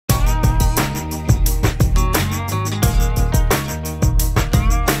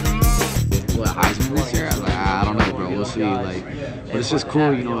we'll see. Like, but it's just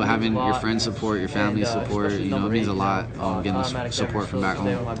cool, you know, having your friends support, your family support. You know, it means a lot. Getting the support from back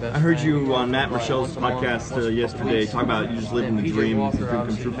home. I heard you on Matt Michelle's podcast yesterday talk about you just living the dream, the dream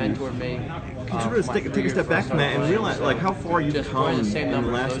come true for you. Can you sort of take a step back from that and realize like how far you've come in the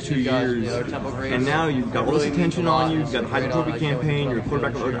last 2 years, and now you've got all this attention on you. You've got the Heisman Trophy campaign. You're a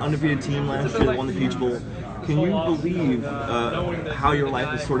quarterback of an undefeated team last year that won the Peach Bowl. Can you believe how your life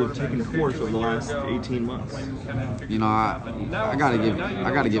has sort of taken course over the last 18 months? You know, I gotta give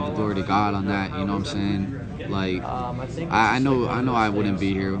the glory to God on that. You know what I'm saying? Like, I know I wouldn't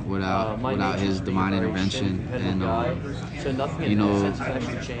be here without His divine intervention, and you know,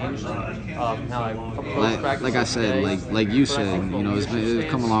 like I said, like you said, you know, it's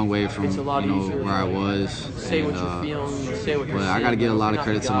come a long way from, you know, where I was, and but I gotta give a lot of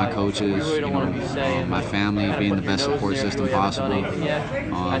credit to my coaches, you know, my family being the best support system possible,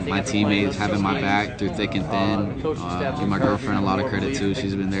 my teammates having my back through thick and thin, give my girlfriend a lot of credit too.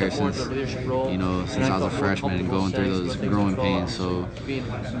 She's been there since I was a freshman and going through those growing pains. So, you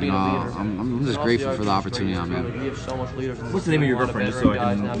know, I'm just grateful for the opportunity I'm in. What's the name of your girlfriend, just so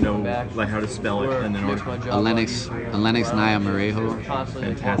I can know like how to spell it? And then Lennox Naya Morejo.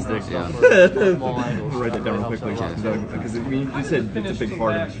 Fantastic. Yeah. I'll write that down real quickly because you said it's a big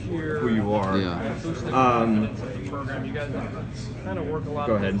part of who you are. Yeah.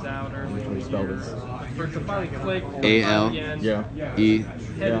 Go ahead. How do you spell this?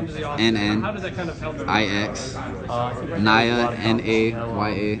 ALENNIX, Naya NAYA,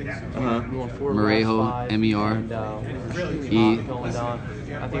 Morejo MEREJO.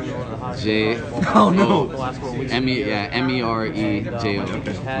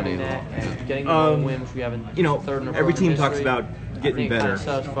 You know, every team talks about getting better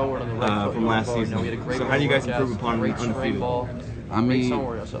from last season. So how do you guys improve upon undefeated? I mean,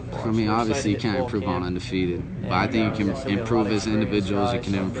 obviously you can't improve on undefeated, but I think you can improve as individuals. You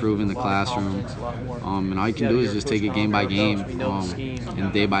can improve in the classroom, and all you can do is just take it game by game,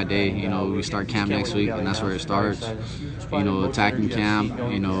 and day by day. You know, we start camp next week, and that's where it starts. You know, attacking camp.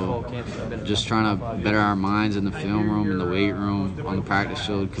 You know, just trying to better our minds in the film room, in the weight room, on the practice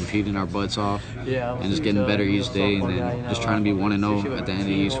field, competing our butts off, and just getting better each day, and then just trying to be 1-0 at the end of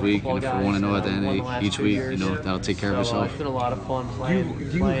each week. And if we're 1-0 at the end of each week, you know, that'll take care of itself. It's been a lot of fun Do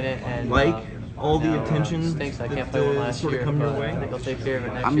you like all the attention that sort of come your way?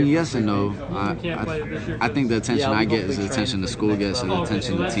 I mean, yes and no. I think the attention I get is the attention the school gets and the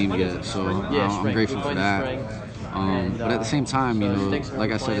attention the team gets. So I'm grateful for that. But at the same time, you know,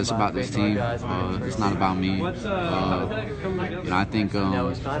 like I said, it's about this team. It's not about me. You know, I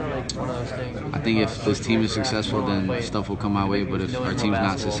think if this team is successful, then stuff will come my way. But if our team's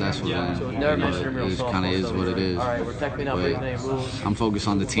not successful, then you know, it kind of is what it is. But I'm focused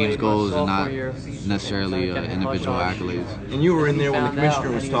on the team's goals and not necessarily individual accolades. And you were in there when the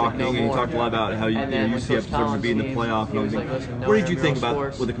commissioner was talking, and he talked a lot about how UCF deserved to be in the playoff and everything. What did you think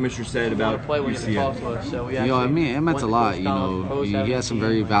about what the commissioner said about UCF? You know, I mean, it meant a lot. You know, he has some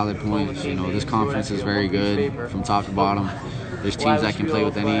very valid points. You know, this conference is very good from top to bottom. There's teams that can play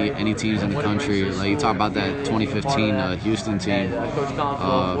with any teams in the country. Like you talk about that 2015 Houston team.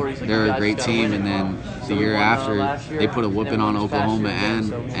 They're a great team, and then the year after they put a whooping on Oklahoma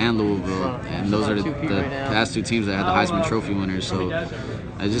and Louisville, and those are the past two teams that had the Heisman Trophy winners. So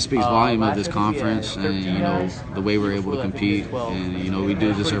it just speaks volume of this conference, and you know the way we're able to compete, and you know we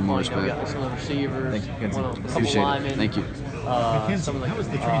do deserve more respect. Thank you, McKenzie. Appreciate it. Thank you. McKenzie, how has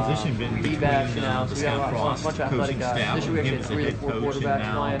the transition been between the Scott Frost coaching staff and him as a head coach, and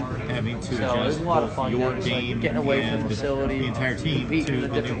now having to adjust both your game and the entire team to the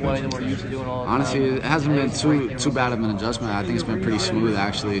new coaching staff? Honestly, it hasn't been too bad of an adjustment. I think it's been pretty smooth,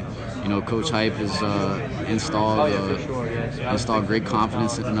 actually. You know, Coach Hype has installed great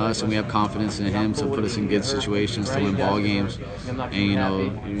confidence in us, and we have confidence in him to put us in good situations to win ball games. And you know,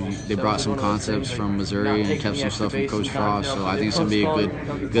 they brought some concepts from Missouri and kept some stuff from Coach Frost. So I think it's gonna be a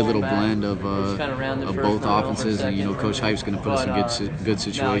good little blend of both offenses, and you know, Coach Hype's gonna put us in good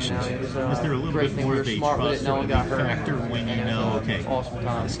situations. Is there a little bit more of a trust or a big factor when you know, okay,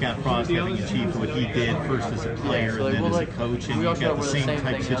 Scott Frost having achieved what he did first as a player and then as a coach, and you've got the same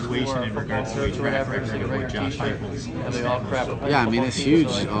type of situation in regards to a track record of what Josh Heupel's established? Yeah, I mean, it's huge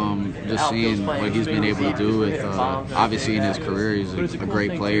just seeing what he's been able to do with obviously in his career he's a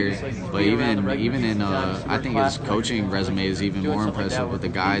great player, but even in I think his coaching resume is even more impressive with the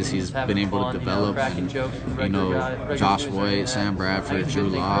guys he's been able to develop, and you know, Josh White, Sam Bradford, Drew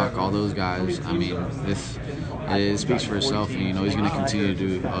Lock, all those guys. I mean, it speaks for itself, and he's going to continue to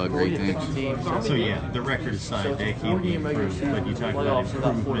do great things. So yeah, the record aside, that can be improved, but you talk about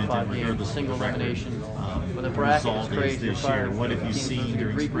improvement, and regardless of the record, the result is this year. What have you seen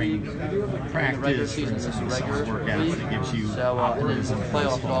during spring practice and some workouts that gives you optimism?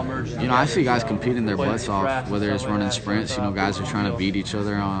 I see guys competing their butts off, whether it's running sprints. Guys are trying to beat each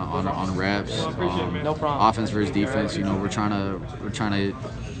other on reps. Offense versus defense. We're trying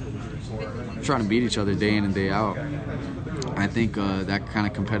to beat each other day in and day out. I think that kind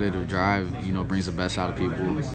of competitive drive, brings the best out of people.